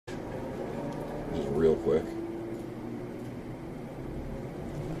just real quick.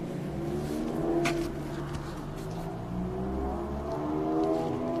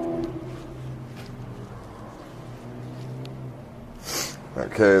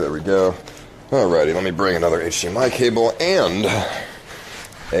 Okay, there we go. Alrighty, let me bring another HDMI cable and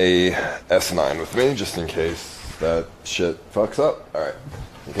a S9 with me, just in case that shit fucks up. Alright,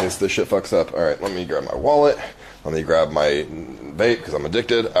 in case this shit fucks up. Alright, let me grab my wallet. Let me grab my vape, because I'm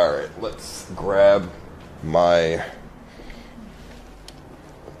addicted. Alright, let's grab my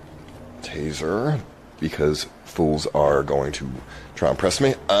taser, because fools are going to try and press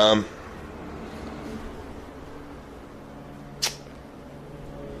me.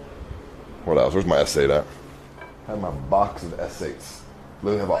 What else? Where's my S8 at? I have my box of S8s. I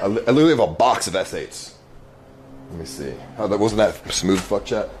literally have a box of S8s. Let me see. Oh, that wasn't that smooth fuck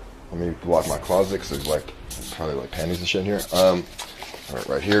chat? Let me block my closet because there's like probably like panties and shit in here. Alright,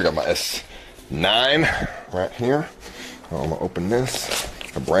 right here, got my S9 right here. I'm gonna open this.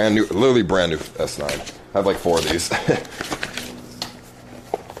 A brand new, literally brand new S9. I have like 4 of these.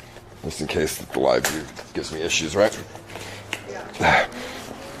 Just in case the live view gives me issues, right? Yeah.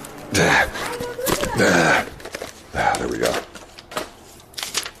 There we go.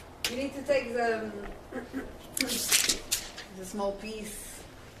 You need to take the small piece.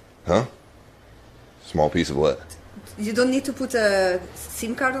 Huh? Small piece of what? You don't need to put a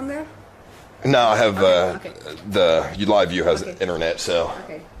SIM card on there? No, I have okay. the live view has internet, so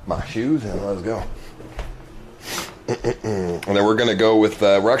my shoes and let's go. And then we're gonna go with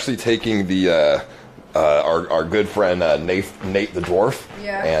we're actually taking the our good friend Nate the dwarf,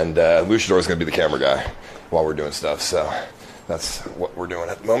 and Luchador is gonna be the camera guy while we're doing stuff. So that's what we're doing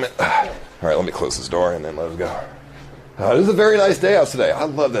at the moment. All right, let me close this door and then let's go. This is a very nice day out today. I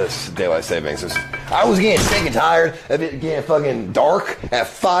love this daylight savings. I was getting sick and tired of it getting fucking dark at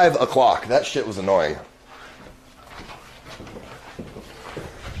 5 o'clock. That shit was annoying.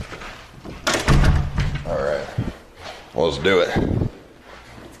 All right, well, let's do it.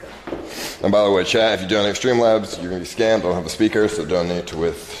 And by the way, chat, if you donate Streamlabs, you're going to be scammed. Don't have a speaker, so donate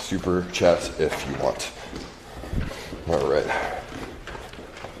with Super Chats if you want. All right.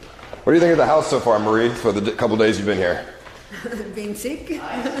 What do you think of the house so far, Marie, for the couple days you've been here? Being sick?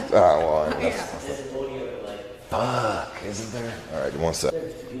 Oh, well, that's... Fuck, isn't there? All right, give me 1 sec.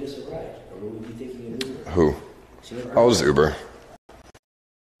 Who? Oh, it was Uber.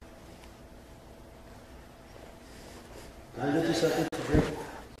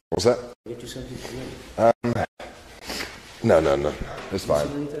 What was that? No. It's fine.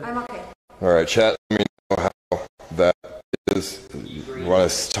 I'm okay. All right, chat. Let me know how that is. You want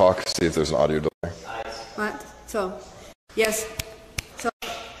to talk? See if there's an audio delay. What? So, yes. So.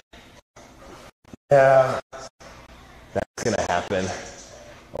 Yeah, that's gonna happen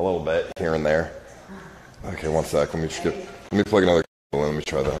a little bit here and there. Okay, 1 sec. Let me plug another cable in. Let me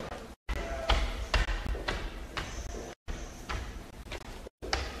try that.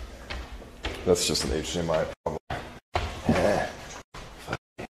 That's just an HDMI problem.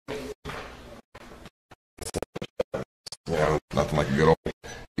 Yeah, nothing like a good old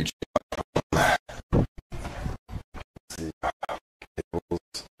HDMI. Let's see.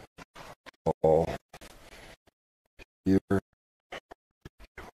 Cables. All here.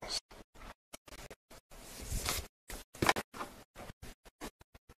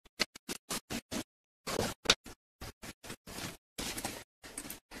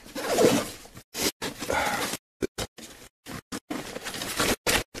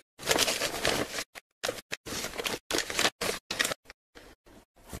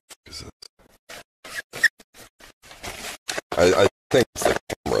 I think it's the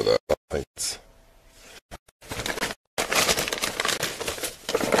camera, though. I think it's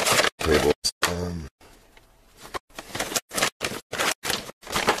cables.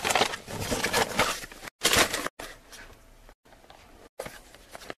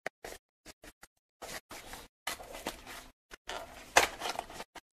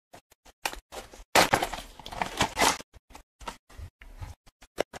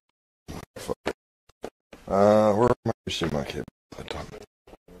 Where are my HDMI cables?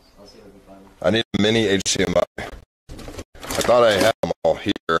 I need a mini HDMI. I thought I had them all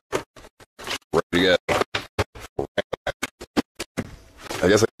here, ready to go. I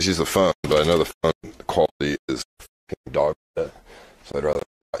guess I could use the phone, but I know the phone quality is fucking dog shit, so I'd rather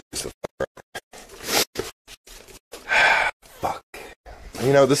not use the phone. Fuck.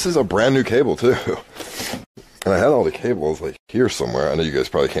 You know, this is a brand new cable, too. And I had all the cables, like, here somewhere. I know you guys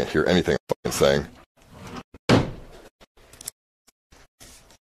probably can't hear anything I'm fucking saying.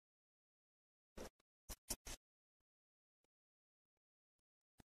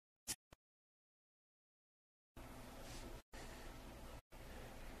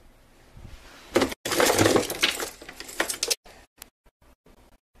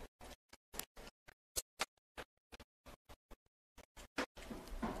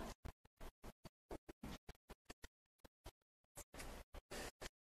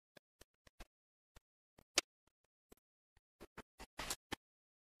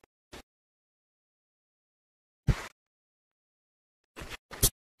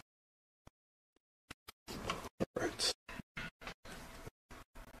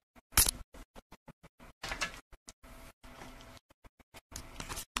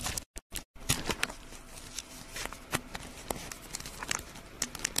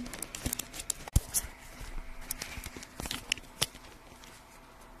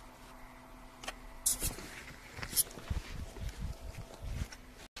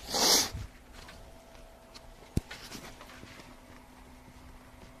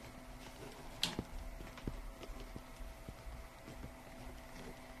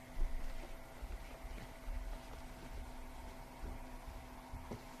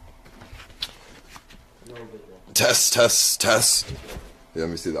 Test, test, test. Yeah,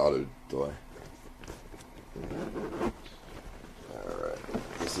 let me see the auto delay. Alright.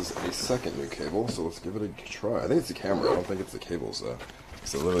 This is a second new cable, so let's give it a try. I think it's the camera. I don't think it's the cables, though.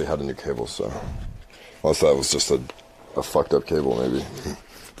 So I literally had a new cable, so... Unless that was just a fucked up cable, maybe.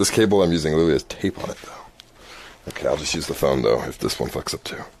 This cable I'm using literally has tape on it, though. Okay, I'll just use the phone, though, if this one fucks up,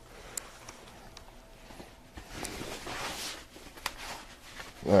 too.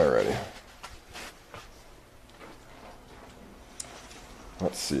 Alrighty.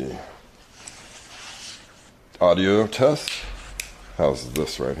 Let's see. Audio test. How's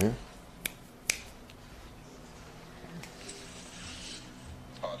this right here?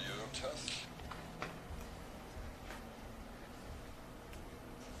 Audio test. Audio test.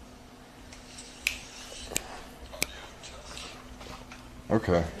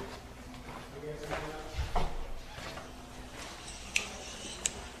 Okay.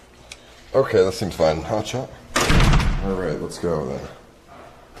 Okay, that seems fine. Hot shot. Alright, let's go then.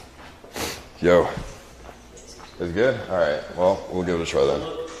 Yo. Is good? Alright, well, we'll give it a try then.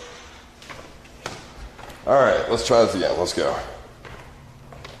 Alright, let's try this again. Let's go.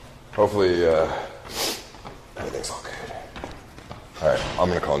 Hopefully, everything's all good. Alright, I'm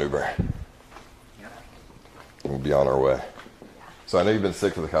gonna call an Uber. We'll be on our way. So I know you've been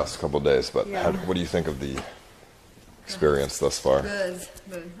sick for the past couple of days, but what do you think of the experience thus far? Good,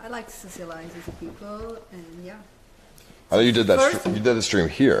 good. I like to socialize with people, and yeah. I know you did that. You did the stream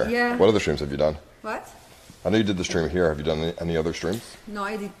here. Yeah. What other streams have you done? What? I know you did the stream here. Have you done any other streams? No,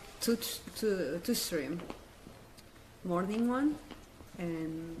 I did two stream. Morning one,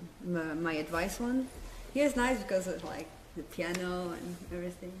 and my advice one. Yeah, it's nice because of like the piano and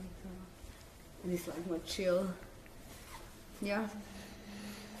everything. So, and it's like more chill. Yeah.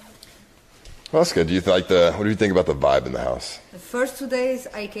 Well, that's good. Do you like what do you think about the vibe in the house? The first 2 days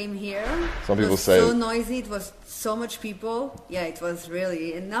I came here, some people say so noisy. It was so much people. Yeah, it was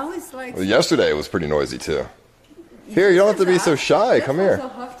really. And now it's like. Well, yesterday it was pretty noisy too. Here, you don't have to be so shy. Come here.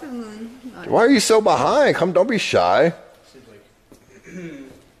 Why are you so behind? Come, don't be shy.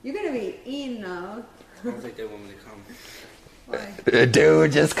 You're gonna be in now. I don't think they want me to come. Why?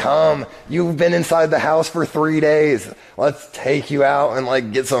 Dude, just come. You've been inside the house for 3 days. Let's take you out and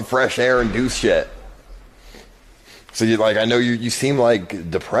like get some fresh air and do shit. So you like, I know you seem like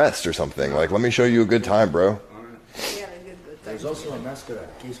depressed or something. Like, let me show you a good time, bro. Yeah, good. There's also a mascot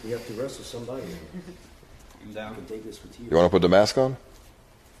in case we have to wrestle somebody. I'm down. I can take this with you. You want to put the mask on?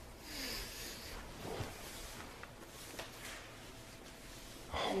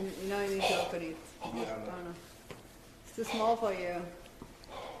 You know you need to open it. Oh, no. It's too small for you.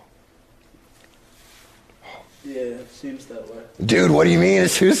 Yeah, it seems that way. Dude, what do you mean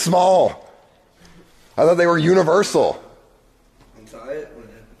it's too small? I thought they were universal. I'm tired.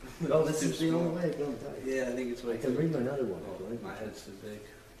 No, this is the only way I can tie it. Yeah, I think it's way I can bring another one. My head's too big.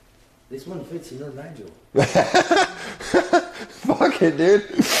 This one fits in your Nigel. Fuck it, dude.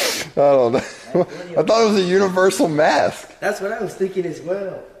 I don't know. I thought it was a universal mask. That's what I was thinking as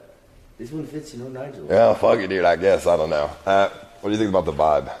well. This one fits in your Nigel. Yeah, fuck it, dude. I guess. I don't know. What do you think about the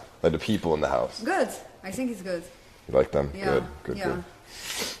vibe? Like the people in the house? Good. I think it's good. You like them? Yeah. Good.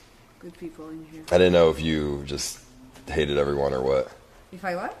 Good people in here. I didn't know if you just hated everyone or what. If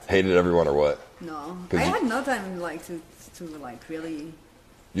I what? Hated everyone or what? No. I had no time like to like really.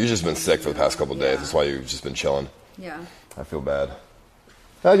 You've just been sick for the past couple of days. That's why you've just been chilling. Yeah. I feel bad.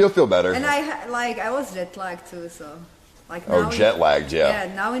 You'll feel better. And I was jet lagged too, so like. Now jet lagged, yeah.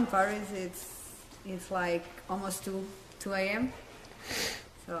 Yeah. Now in Paris it's like almost 2 a.m.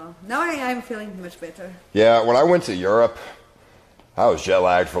 So now I'm feeling much better. Yeah. When I went to Europe, I was jet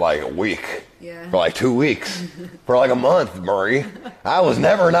lagged for like a week. Yeah. For like 2 weeks. For like a month, Marie. I was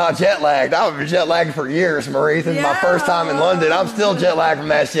never not jet lagged. I've been jet lagged for years, Marie. Since my first time in London, I'm still jet lagged from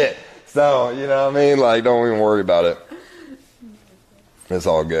that shit. So, you know what I mean? Like, don't even worry about it. It's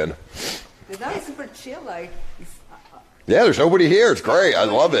all good. Now it's super chill, like. Yeah, there's nobody here. It's great. I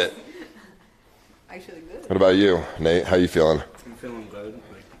love it. Actually good. What about you, Nate? How you feeling? I'm feeling good.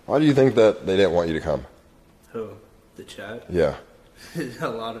 Why do you think that they didn't want you to come? Who? The chat? Yeah. A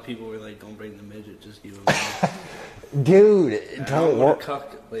lot of people were like, don't bring the midget, just give him Dude, don't want to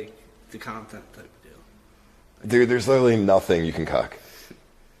cuck, like, the content type of deal. Dude, there's literally nothing you can cuck.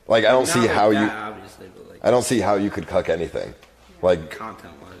 Like, I don't see how you... obviously, but like... I don't see how you could cuck anything. Like...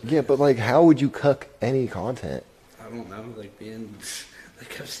 Content-wise. Yeah, but like, how would you cuck any content? I don't know, like being...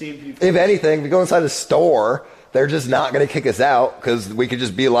 Like, I've seen people... If anything, if we go inside a store, they're just not going to kick us out, because we could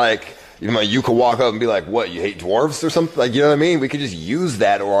just be like... You could walk up and be like, what, you hate dwarves or something? Like, you know what I mean? We could just use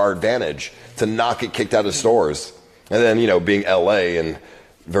that to our advantage to not get kicked out of stores. And then, being LA and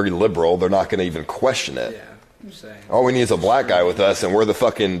very liberal, they're not going to even question it. Yeah. I'm saying. All we need is a black guy with us, and we're the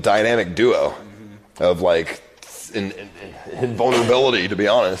fucking dynamic duo of like in vulnerability, to be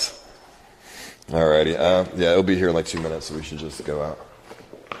honest. Alrighty, yeah, it'll be here in like 2 minutes, so we should just go out.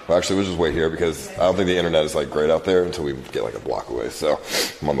 Well, actually, we'll just wait here because I don't think the internet is like great out there until we get like a block away. So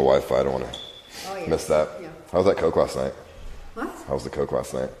I'm on the Wi-Fi. I don't want to miss that. Yeah. How was that Coke last night? What? How was the Coke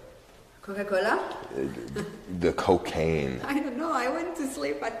last night? Coca-Cola? The cocaine. I don't know. I went to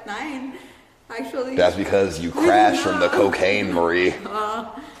sleep at 9. Actually. That's because you crashed from the cocaine, Marie.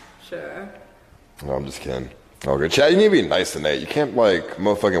 Sure. No, I'm just kidding. Oh, good. Chad, you need to be nice to Nate. You can't, like,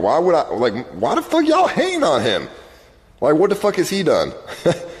 motherfucking... Why the fuck y'all hating on him? Like, what the fuck has he done?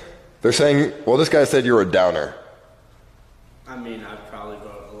 They're saying... Well, this guy said you're a downer. I mean, I've probably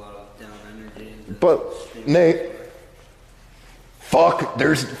brought a lot of down energy into But, Nate... Fuck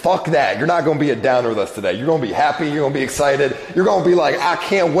that. You're not going to be a downer with us today. You're going to be happy. You're going to be excited. You're going to be like, I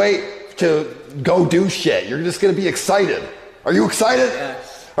can't wait to go do shit. You're just going to be excited. Are you excited?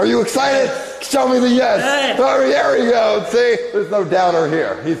 Yes. Are you excited? Yes. Show me the yes. Oh, there we go. See? There's no downer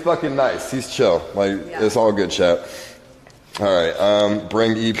here. He's fucking nice. He's chill. Like, It's all good, chat. All right.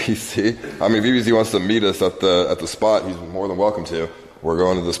 Bring EPC. I mean, if EPC wants to meet us at the spot, he's more than welcome to. We're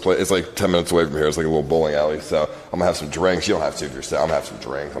going to this place. It's like 10 minutes away from here. It's like a little bowling alley. So I'm going to have some drinks. You don't have to if you're sick. I'm going to have some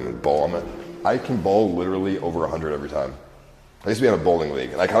drinks. I'm going to bowl. I can bowl literally over 100 every time. I used to be in a bowling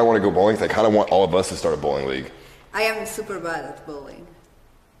league. And I kind of want to go bowling because I kind of want all of us to start a bowling league. I am super bad at bowling.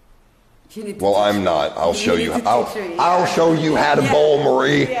 Well, I'm not. I'll show you. I'll show you how to bowl,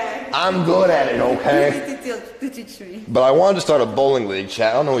 Marie. Yeah. I'm good at it, okay? You need to teach me. But I wanted to start a bowling league,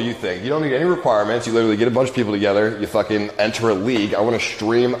 chat. I don't know what you think. You don't need any requirements. You literally get a bunch of people together. You fucking enter a league. I want to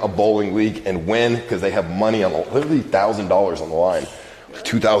stream a bowling league and win because they have money on literally $1,000 on the line.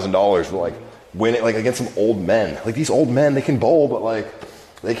 $2,000 for like win it like against some old men. Like these old men, they can bowl, but like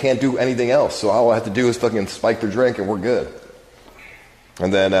they can't do anything else. So all I have to do is fucking spike their drink and we're good.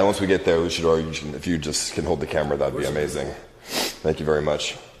 And then once we get there, Luchador, if you just can hold the camera, that'd be amazing. Thank you very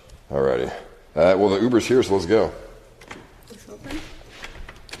much. Alrighty. Well, the Uber's here, so let's go. It's open?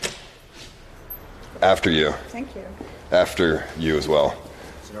 After you. Thank you. After you as well.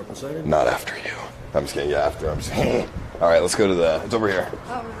 Is it our Poseidon? Not after you. I'm just kidding. Yeah, after. I'm just kidding. Alright, let's go to it's over here.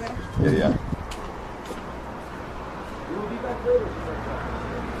 Oh, over there? Yeah. We'll be back later.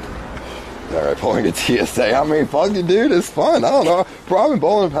 Alright, pulling a TSA. I mean, fuck you, dude. It's fun. I don't know. Bro, I've been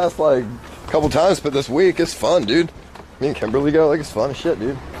bowling the past, like, a couple times, but this week, it's fun, dude. Me and Kimberly go, like, it's fun as shit,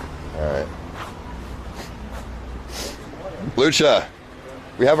 dude. Alright. Lucha,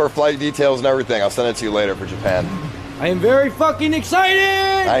 we have our flight details and everything. I'll send it to you later for Japan. I am very fucking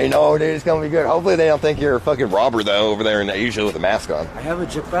excited! I know, dude. It's gonna be good. Hopefully they don't think you're a fucking robber, though, over there in Asia with a mask on. I have a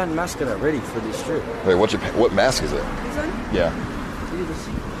Japan mascara ready for this trip. Wait, what mask is it? This one? Yeah. See the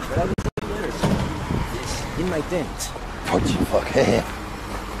sea. But I was there. In my tent. What you fuck?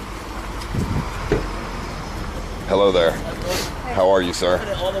 Hello there. How are you, sir?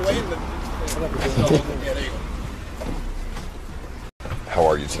 How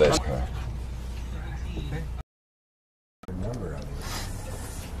are you today?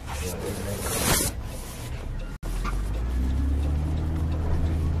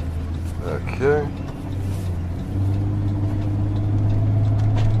 Okay.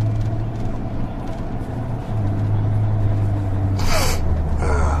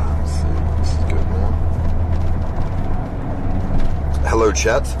 Let's see. This is good, man. Hello,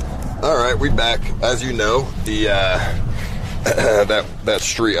 chat. All right, we back. As you know, the that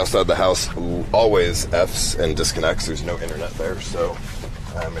street outside the house always F's and disconnects. There's no internet there, so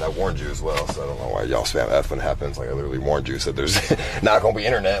I mean I warned you as well. So I don't know why y'all spam F when it happens. Like I literally warned you, said there's not going to be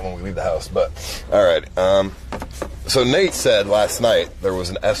internet when we leave the house. But all right. So Nate said last night there was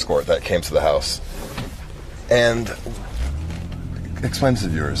an escort that came to the house, and explain to the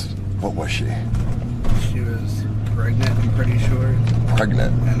viewers, what was she? She was pregnant, I'm pretty sure.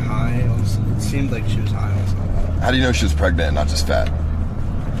 Pregnant and high. Also, it seemed like she was high also. How do you know she was pregnant and not just fat?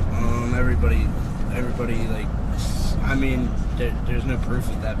 Everybody, like, I mean, there's no proof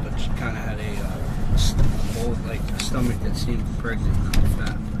of that, but she kind of had a stomach that seemed pregnant, not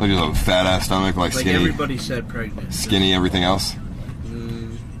fat. Like a fat ass stomach, like skinny. Everybody said pregnant. Skinny, everything else.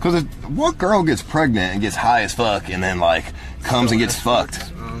 Because what girl gets pregnant and gets high as fuck and then like comes and gets fucked? I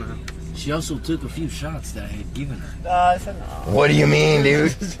don't know. She also took a few shots that I had given her. What do you mean,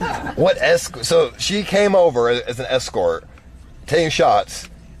 dude? So she came over as an escort, taking shots,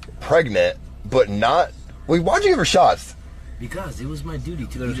 pregnant, but not. Wait, why'd you give her shots? Because it was my duty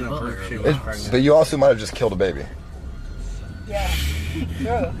to There's keep no up proof with she her. was pregnant. But you also might have just killed a baby. Yeah.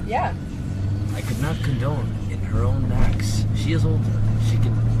 True. Yeah. I could not condone in her own acts. She is older. She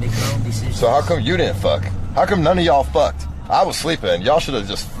can make her own decisions. So how come you didn't fuck? How come none of y'all fucked? I was sleeping. Y'all should have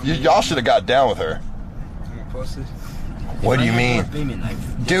just. Y'all should have got down with her. I'm a pussy. What do you mean?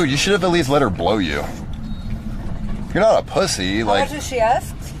 Dude, you should have at least let her blow you. You're not a pussy. How Like. much did she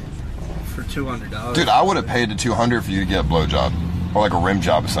ask? For $200. Dude, I would have paid the $200 for you to get a blowjob. Or like a rim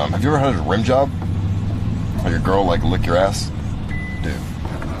job or something. Have you ever had a rim job? Or your girl like lick your ass?